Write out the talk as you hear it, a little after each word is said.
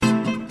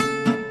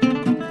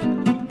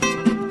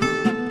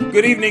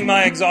Good evening,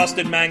 my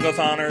exhausted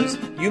Mangothoners.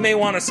 You may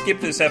want to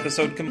skip this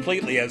episode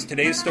completely, as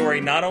today's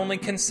story not only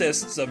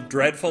consists of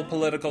dreadful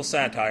political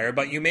satire,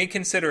 but you may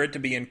consider it to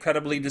be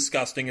incredibly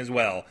disgusting as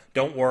well.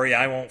 Don't worry,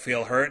 I won't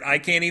feel hurt. I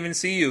can't even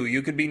see you.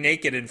 You could be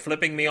naked and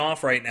flipping me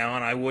off right now,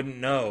 and I wouldn't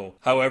know.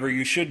 However,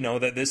 you should know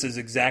that this is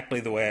exactly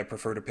the way I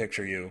prefer to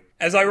picture you.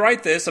 As I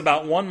write this,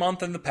 about 1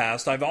 month in the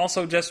past, I've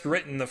also just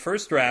written the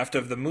first draft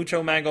of the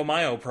Mucho Mango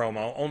Mayo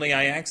promo, only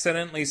I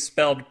accidentally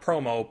spelled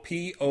promo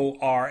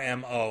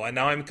P-O-R-M-O, and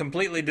now I'm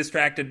completely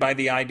distracted by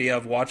the idea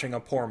of watching a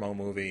porno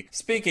movie.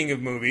 Speaking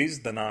of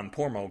movies, the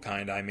non-porno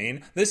kind I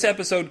mean, this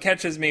episode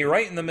catches me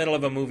right in the middle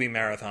of a movie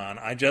marathon.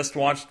 I just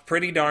watched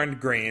Pretty Darned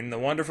Green, the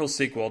wonderful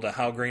sequel to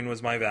How Green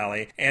Was My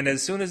Valley, and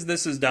as soon as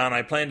this is done,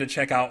 I plan to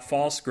check out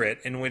False Grit,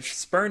 in which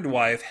spurned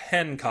wife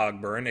Hen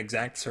Cogburn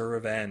exacts her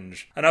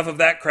revenge. Enough of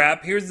that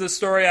crap, here's the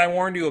story I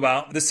warned you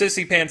about. The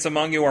sissy pants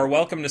among you are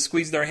welcome to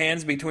squeeze their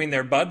hands between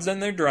their buds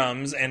and their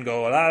drums and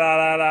go la la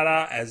la la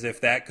la as if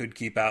that could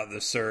keep out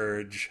the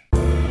surge.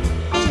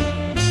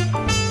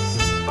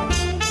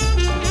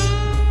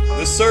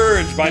 The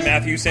Surge by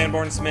Matthew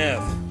Sanborn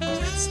Smith.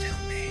 That's still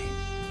me.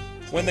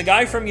 When the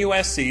guy from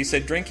USC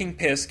said drinking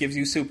piss gives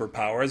you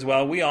superpowers,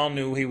 well, we all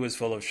knew he was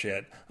full of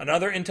shit.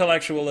 Another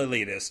intellectual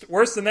elitist.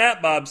 Worse than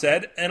that, Bob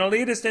said. An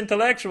elitist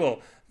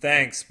intellectual.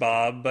 Thanks,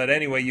 Bob, but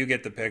anyway, you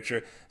get the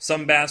picture.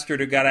 Some bastard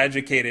who got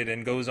educated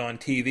and goes on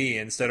TV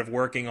instead of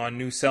working on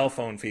new cell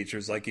phone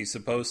features like he's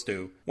supposed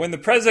to. When the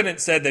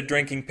president said that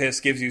drinking piss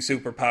gives you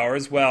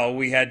superpowers, well,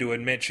 we had to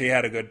admit she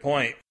had a good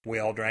point. We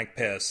all drank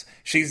piss.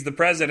 She's the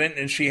president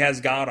and she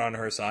has God on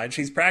her side.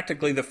 She's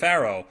practically the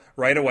pharaoh.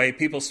 Right away,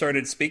 people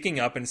started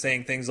speaking up and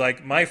saying things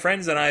like, my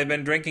friends and I have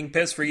been drinking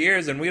piss for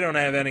years and we don't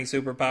have any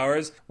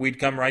superpowers. We'd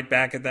come right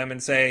back at them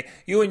and say,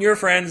 you and your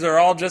friends are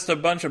all just a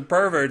bunch of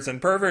perverts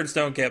and perverts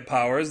don't get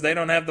powers. They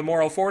don't have the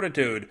moral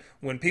fortitude.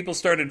 When people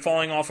started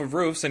falling off of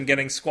roofs and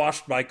getting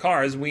squashed by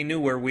cars, we knew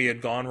where we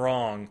had gone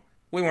wrong.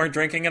 We weren't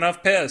drinking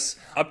enough piss.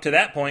 Up to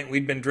that point,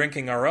 we'd been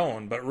drinking our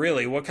own, but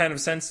really, what kind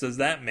of sense does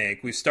that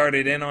make? We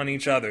started in on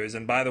each other's,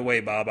 and by the way,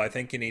 Bob, I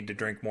think you need to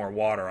drink more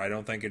water. I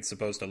don't think it's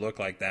supposed to look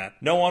like that.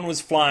 No one was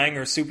flying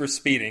or super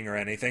speeding or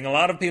anything. A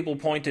lot of people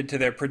pointed to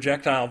their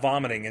projectile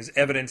vomiting as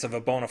evidence of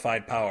a bona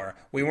fide power.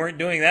 We weren't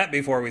doing that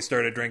before we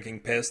started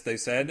drinking piss, they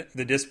said.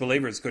 The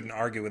disbelievers couldn't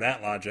argue with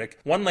that logic.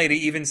 One lady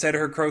even said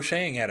her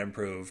crocheting had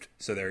improved.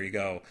 So there you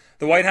go.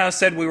 The White House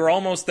said we were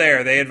almost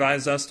there. They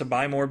advised us to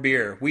buy more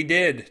beer. We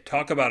did.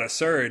 Talk about a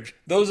surge.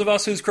 Those of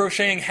us whose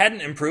crocheting hadn't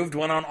improved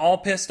went on all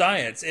piss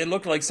diets. It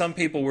looked like some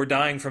people were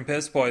dying from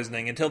piss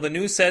poisoning until the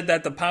news said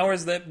that the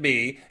powers that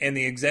be, and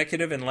the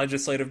executive and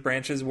legislative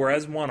branches were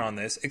as one on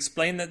this,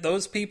 explained that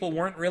those people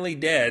weren't really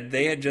dead.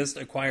 They had just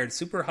acquired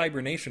super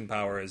hibernation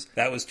powers.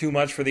 That was too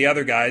much for the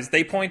other guys.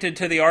 They pointed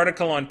to the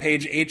article on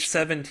page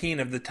H17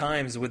 of the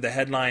Times with the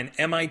headline,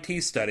 MIT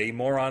Study,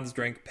 Morons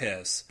Drink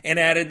Piss, and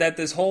added that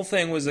this whole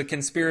thing was a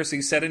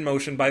conspiracy set in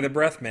motion by the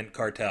breath mint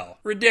cartel.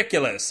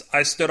 Ridiculous.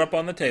 I stood up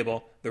on the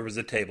table, there was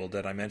a table,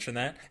 did I mention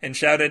that? And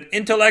shouted,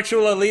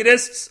 intellectual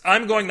elitists,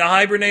 I'm going to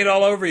hibernate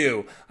all over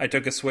you. I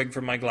took a swig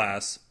from my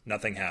glass.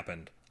 Nothing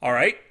happened. All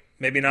right,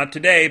 maybe not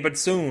today, but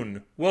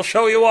soon. We'll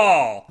show you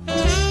all.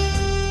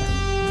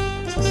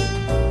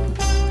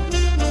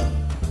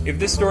 If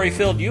this story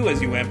filled you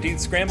as you emptied,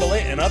 scramble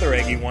it and other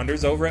eggy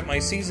wonders over at my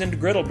seasoned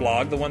griddle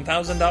blog,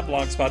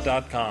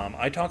 the1000.blogspot.com.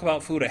 I talk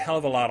about food a hell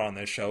of a lot on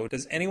this show.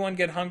 Does anyone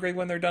get hungry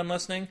when they're done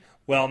listening?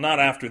 Well, not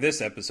after this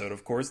episode,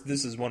 of course.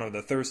 This is one of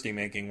the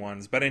thirsty-making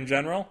ones. But in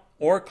general,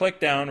 or click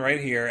down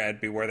right here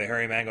at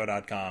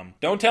bewarethehairymango.com.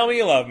 Don't tell me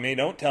you love me.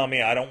 Don't tell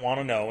me I don't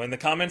want to know. In the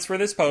comments for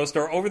this post,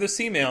 or over the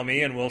C-mail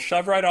me, and we'll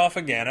shove right off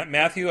again at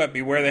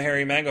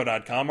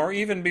Matthew@bewarethehairymango.com, or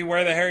even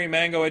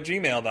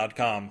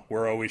bewarethehairymango@gmail.com.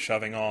 We're always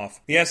shoving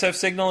off. The SF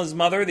Signal is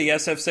mother, the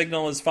SF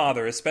Signal is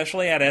father,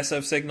 especially at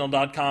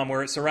sfsignal.com,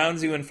 where it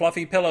surrounds you in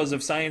fluffy pillows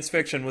of science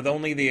fiction with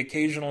only the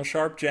occasional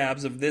sharp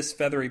jabs of this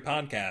feathery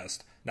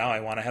podcast. Now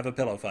I want to have a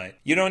pillow fight.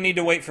 You don't need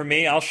to wait for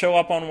me. I'll show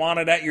up on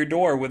Wanted at your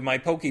door with my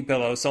pokey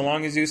pillow so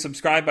long as you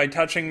subscribe by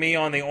touching me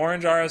on the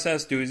orange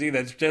RSS doozy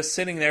that's just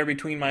sitting there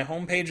between my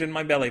homepage and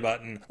my belly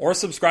button. Or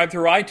subscribe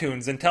through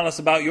iTunes and tell us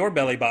about your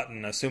belly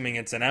button, assuming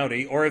it's an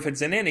outie. Or if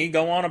it's an innie,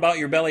 go on about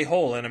your belly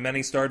hole in a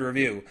many-starred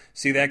review.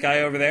 See that guy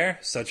over there?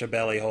 Such a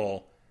belly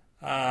hole.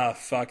 Ah,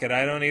 fuck it.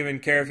 I don't even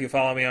care if you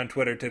follow me on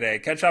Twitter today.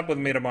 Catch up with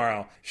me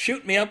tomorrow.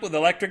 Shoot me up with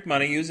electric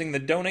money using the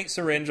donate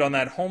syringe on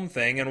that home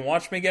thing and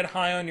watch me get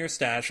high on your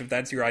stash if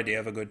that's your idea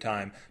of a good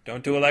time.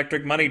 Don't do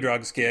electric money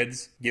drugs,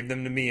 kids. Give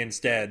them to me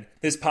instead.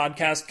 This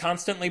podcast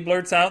constantly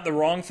blurts out the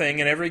wrong thing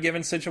in every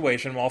given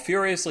situation while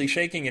furiously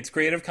shaking its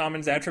Creative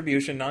Commons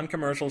Attribution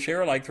Non-Commercial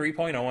Share-alike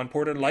 3.0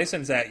 unported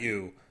license at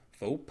you.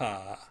 Faux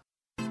pas.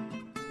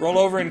 Roll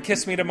over and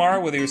kiss me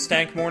tomorrow with your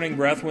stank morning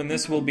breath when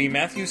this will be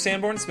Matthew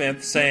Sanborn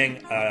Smith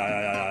saying,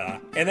 and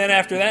then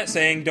after that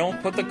saying,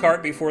 don't put the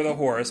cart before the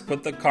horse,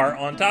 put the cart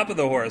on top of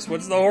the horse.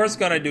 What's the horse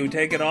gonna do,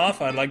 take it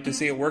off? I'd like to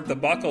see it work the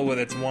buckle with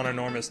its one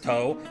enormous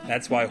toe.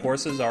 That's why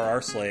horses are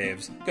our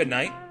slaves. Good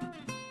night.